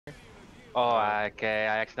Oh, okay.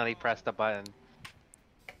 I accidentally pressed the button.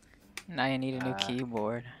 Now you need a new Uh,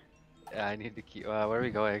 keyboard. yeah, I need to keep. Where are we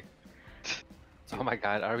going? Oh Dude, my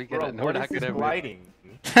God, are we bro, gonna? No, we're what is not this gonna win. gliding?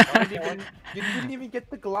 You didn't even get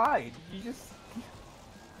the glide. You just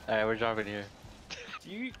All right, we're dropping here. do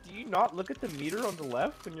you not look at the meter on the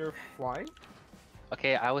left when you're flying?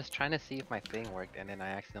 Okay, I was trying to see if my thing worked, and then I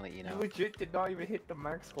accidentally, You legit did not even hit the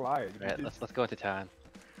max glide. You Alright, just... let's go into town.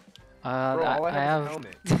 Bro, all I I have is a have.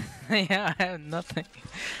 helmet. Yeah, I have nothing.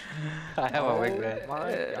 I have a Oh wingman.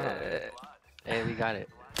 my god. Hey, we got it.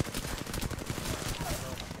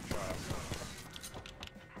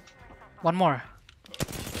 One more.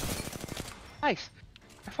 Nice.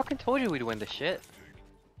 I fucking told you we'd win this shit.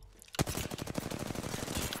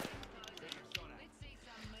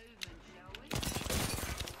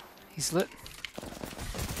 He's lit.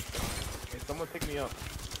 Hey, someone pick me up.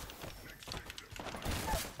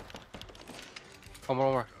 One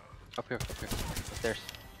more. Up here, up here. Upstairs.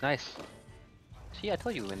 Nice. See, I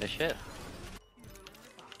told you we'd win this shit.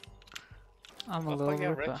 I'm a Oh, little fuck, you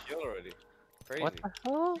have red ripper. shield already. Crazy. What the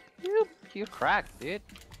hell? You cracked, dude.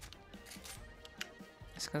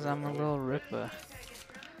 It's because I'm a little ripper.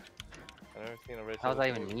 I've never seen a red How shield does that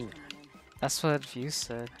even before. mean? That's what View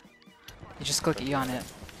said. You just click E on it.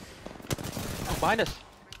 Oh, behind us!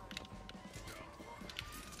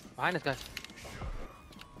 Behind us, guys.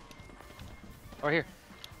 Over here.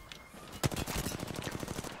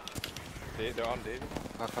 They're on David.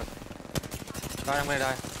 Oh, fuck. God, I'm gonna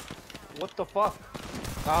die. What the fuck?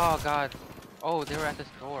 Oh, God. Oh, they were at this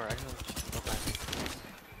door. I didn't know. Okay.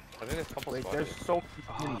 I think there's a couple Wait, spots. there's so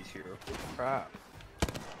many minis here. Crap.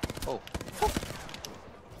 Oh.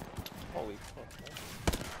 Holy fuck.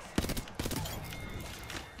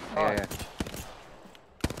 Yeah, yeah.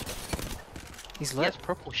 He's He lit. has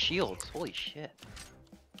purple shields. Holy shit.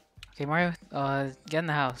 Okay, Mario, get in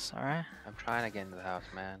the house, alright? I'm trying to get into the house,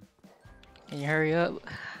 man. Can you hurry up?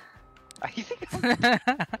 You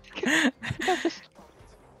think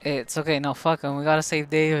Hey, it's okay, no, fuck him. We gotta save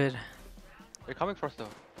David. they're coming for us though?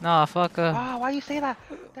 No, fuck him. Ah, why you say that?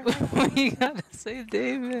 They're right. We gotta save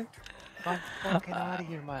David. I'm fucking out of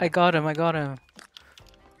here, man. I got him, I got him.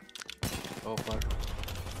 Oh fuck.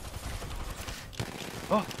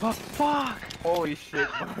 Oh fuck! Holy shit,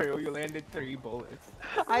 Mario, you landed 3 bullets.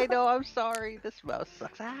 I know, I'm sorry. This mouse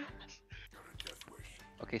sucks ass.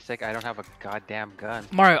 Okay, sick. I don't have a goddamn gun.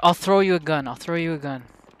 Mario, I'll throw you a gun. I'll throw you a gun.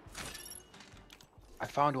 I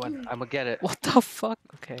found one. I'm gonna get it. What the fuck?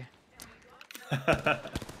 Okay. I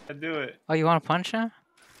do it. Oh, you wanna punch him?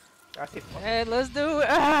 I say fuck. Hey, let's do it.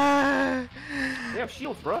 Ah! They have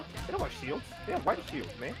shields, bro. They don't have shields. They have white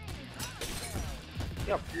shields, man.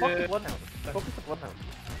 Yeah, fuck the bloodhound. Focus the bloodhound.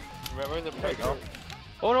 Where's the There you go.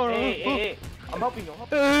 Oh no no Hey, no! hey, hey. I'm helping you. I'm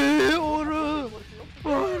helping Hey, Ora!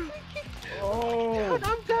 you. Oh.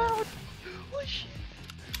 I'm down. Oh shit!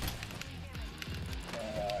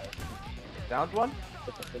 Downed one?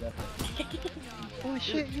 Holy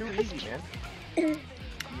Shit, shit! too You easy, man.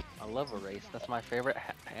 I love a race. That's my favorite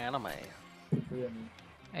anime.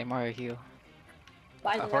 Hey, Mario, heal.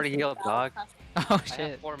 I've already healed, dog. Oh I have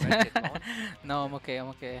shit. 4 medkits. No one- No, I'm okay. I'm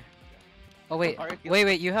okay. Oh wait, Mario, heal.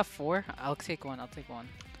 wait. You have 4. I'll take one. I'll take one.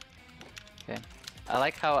 I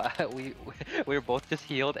like how we're both just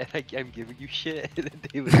healed and I'm giving you shit and then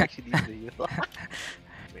David actually needs to heal.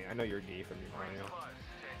 Man, I know you're D from me, Mario.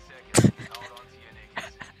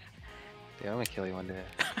 Dude, I'm gonna kill you one day.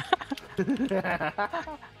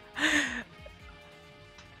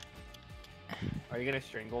 Are you gonna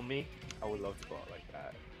strangle me? I would love to go out like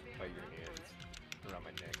that. Like your hands around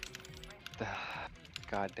my neck.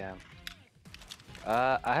 God damn.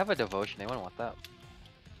 I have a devotion. Anyone want that?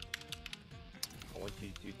 I want you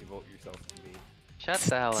to devote yourself to me. Shut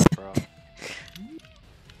the hell up, bro.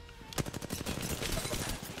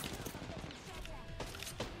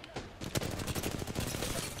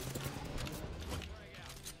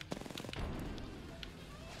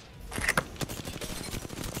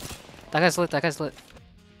 That guy's lit. That guy's lit.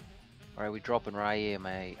 Alright, we dropping right here,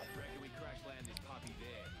 mate.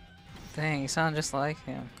 Dang, you sound just like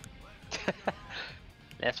him.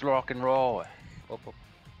 Let's rock and roll. Whoop, whoop.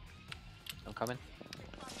 I'm coming.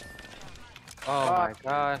 Oh my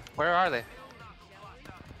god. Where are they?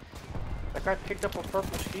 That guy picked up a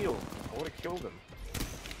purple shield. I would've killed him.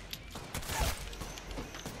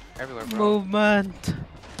 Everywhere, bro. Movement.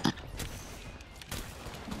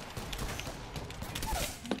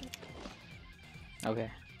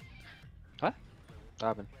 Okay. What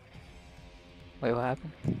happened? Wait, what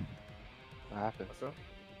happened? What happened? What's up?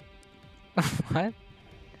 What?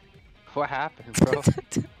 What happened, bro?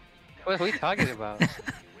 What are we talking about?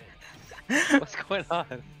 What's going on?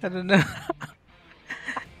 I don't know.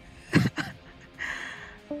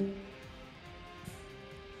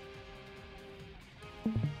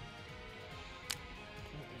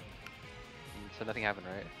 So nothing happened,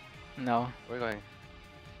 right? No. Where are we going?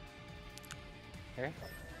 Here?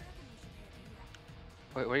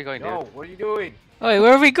 Wait, where are you going, No, dude? what are you doing? Wait,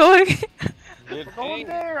 where are we going? Good We're going ping.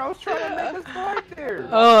 there. I was trying to make us guard there.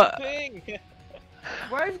 Oh, Ping.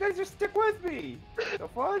 Why did you guys just stick with me? The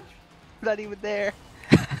fudge? Not even there.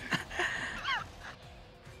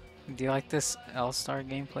 do you like this All-Star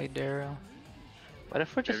gameplay, Daryl? What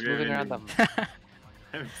if we're just Have you moving even- around the?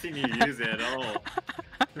 I haven't seen you use it at all.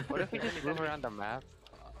 What if we just move around the map?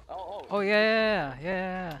 Oh, Oh yeah.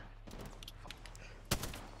 Yeah,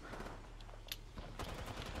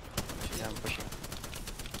 I'm pushing.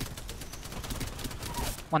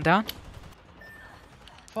 One down.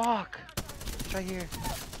 Fuck! It's right here.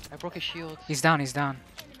 I broke his shield. He's down. He's down.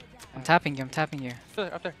 I'm tapping you. I'm tapping you.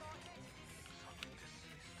 Up there.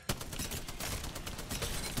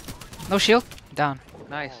 No shield. Down.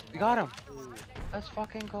 Nice. We got him. Let's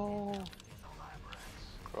fucking go.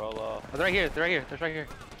 Crawl off. Oh, they're right here. They're right here. They're right here.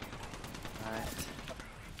 Nice.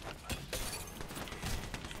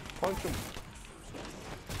 Punch him.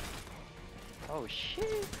 Oh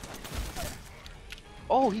shit.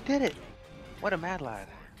 Oh, he did it. What a mad lad.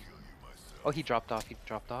 Oh, he dropped off. He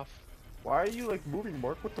dropped off. Why are you like moving,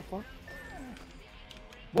 Mark? What the fuck?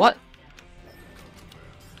 What?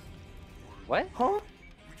 What? Huh?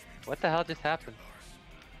 What the hell just happened?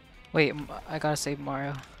 Wait, I gotta save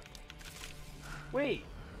Mario. Wait.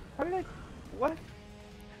 How did I? What?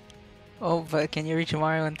 Oh, but can you reach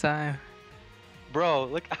Mario in time? Bro,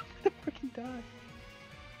 look, I'm gonna freaking die.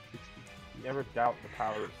 Never doubt the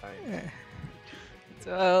power of science.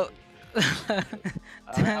 So.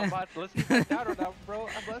 I'm about to let's see if I down or not, bro.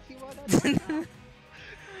 I'm about to see what I down.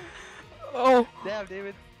 Oh. Damn,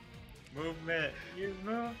 David. Movement. Use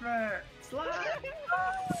movement. Slide.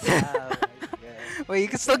 Ah, yeah. Wait, you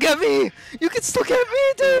can still get me! You can still get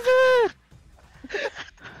me, David!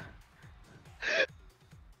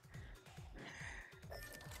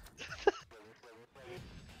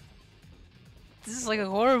 This is like a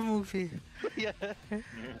horror movie. Yeah.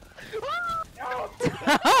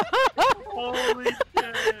 Holy shit.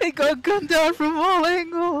 It got gunned down from all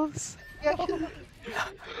angles. Yeah. See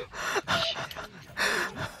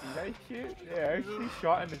that shit? Yeah, I actually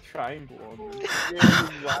shot in the triangle on this.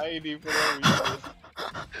 Anxiety for no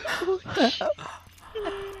reason.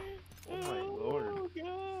 Oh my lord. Oh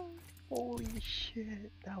god. Holy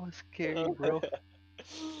shit, that was scary, bro.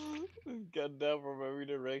 Got down from every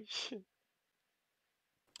direction.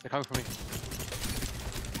 They're coming for me.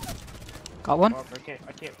 Got one? Mark,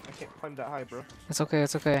 I can't climb that high, bro. It's okay,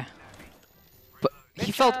 it's okay. But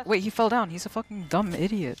he Bitch fell. ass. Wait, he fell down. He's a fucking dumb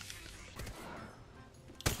idiot.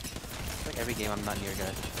 It's like every game I'm not near,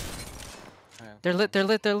 guys. They're lit, they're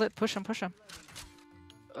lit, they're lit. Push him, push him.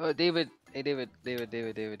 David. Hey, David. David.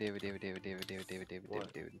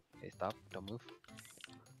 Hey, stop. Don't move.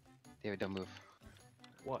 David, don't move.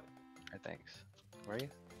 What? Alright, thanks. Where are you?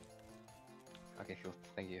 Okay, cool.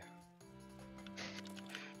 Thank you.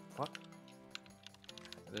 What?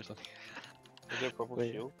 There's something. Is there a purple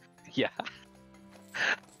Wait. shield? Yeah.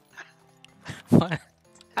 What?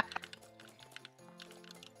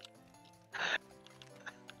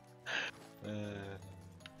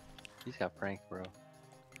 He's got pranked, bro.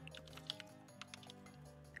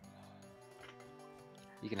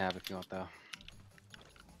 You can have it if you want, though.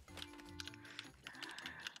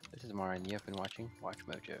 This is Mara, and you have been watching Watch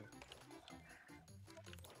Mojo.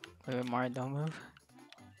 Wait, Mario, don't move.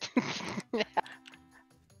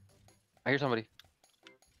 I hear somebody.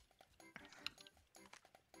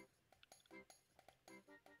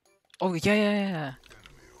 Oh, yeah.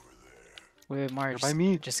 Wait, Mario, They're by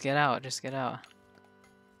me. just get out, just get out.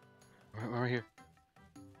 We're here.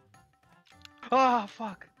 Ah,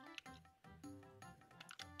 fuck.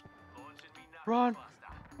 Run.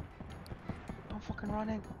 I'm fucking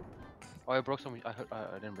running. Oh, I broke some. I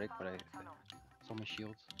didn't break, but I so many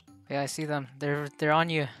shields. Yeah, I see them. They're on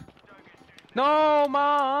you. No,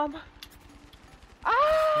 mom.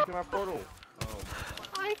 Ah! Look at my portal. Oh.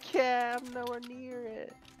 I can't. I'm nowhere near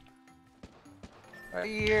it. Right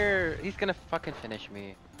here. He's gonna fucking finish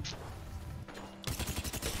me.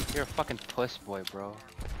 You're a fucking puss boy, bro.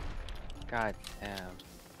 God damn.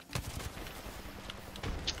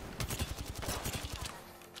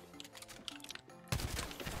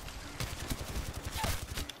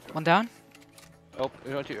 One down. Oh,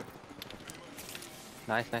 you don't you?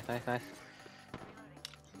 Nice.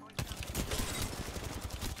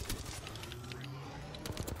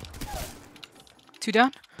 Two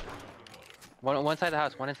down. One inside the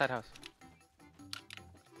house. One inside the house.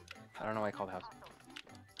 I don't know why I called the house.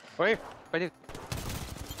 Right here. Right here.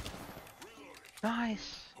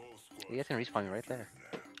 Nice. You guys can respawn me right there.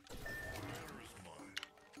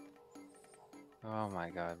 Oh my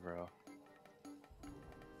god, bro.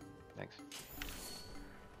 Thanks.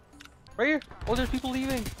 Right here! Oh, there's people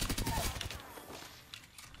leaving!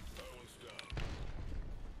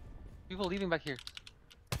 People leaving back here.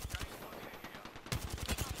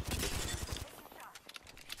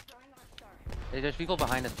 Hey, there's people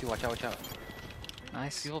behind us too. Watch out, watch out.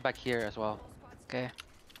 Nice. People back here as well. Okay.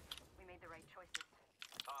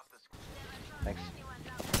 Thanks.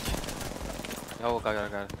 Oh, got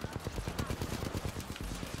it.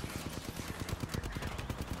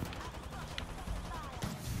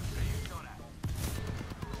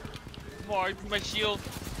 Mark, my shield.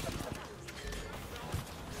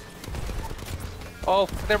 Oh,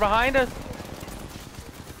 they're behind us!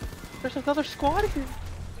 There's another squad here!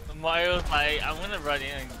 Mario's like, I'm gonna run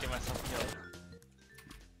in and get myself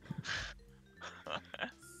killed.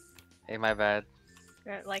 Hey, my bad.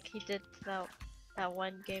 Or like he did that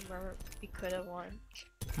one game where we could have won.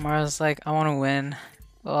 Mara's like, I want to win,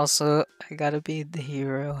 but also I gotta be the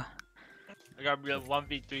hero. I gotta be a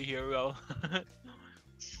 1v3 hero.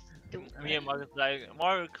 Me and Mario's like,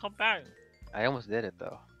 Mario, come back. I almost did it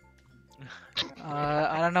though.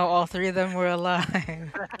 I don't know. All three of them were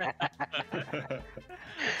alive.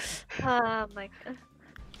 Oh my god.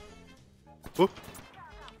 Whoop.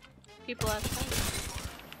 People outside.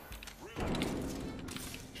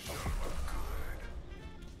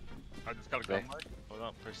 I just gotta go, Okay. Mark. Hold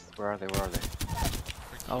on, first. Where are they? Where are they?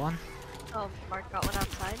 Got one. Oh, Mark got one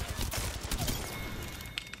outside.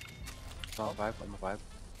 I'm a vibe. I'm a vibe.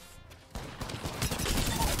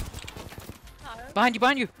 Behind you,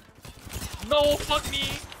 behind you. No, fuck me!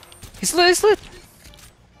 He slid, he slid.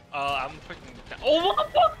 I'm freaking. Oh, what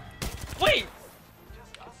the fuck? Wait!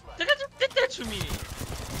 That guy just did that to me!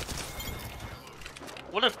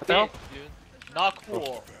 What a the hell? bitch, dude. Not cool.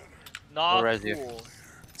 We'll Not res you. cool.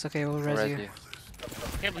 It's okay, we'll Res res you. you.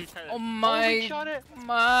 Can't believe that. Oh my. he shot it.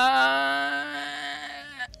 My.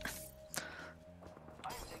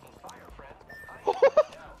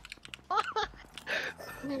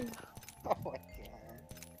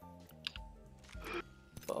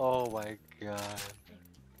 Oh my god.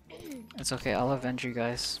 It's okay, I'll avenge you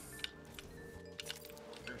guys.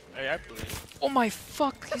 Hey, I believe. Oh my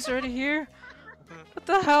fuck, he's already here? What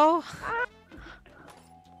the hell?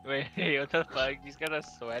 Wait, what the fuck? These guys are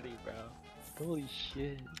sweaty, bro. Holy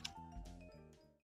shit.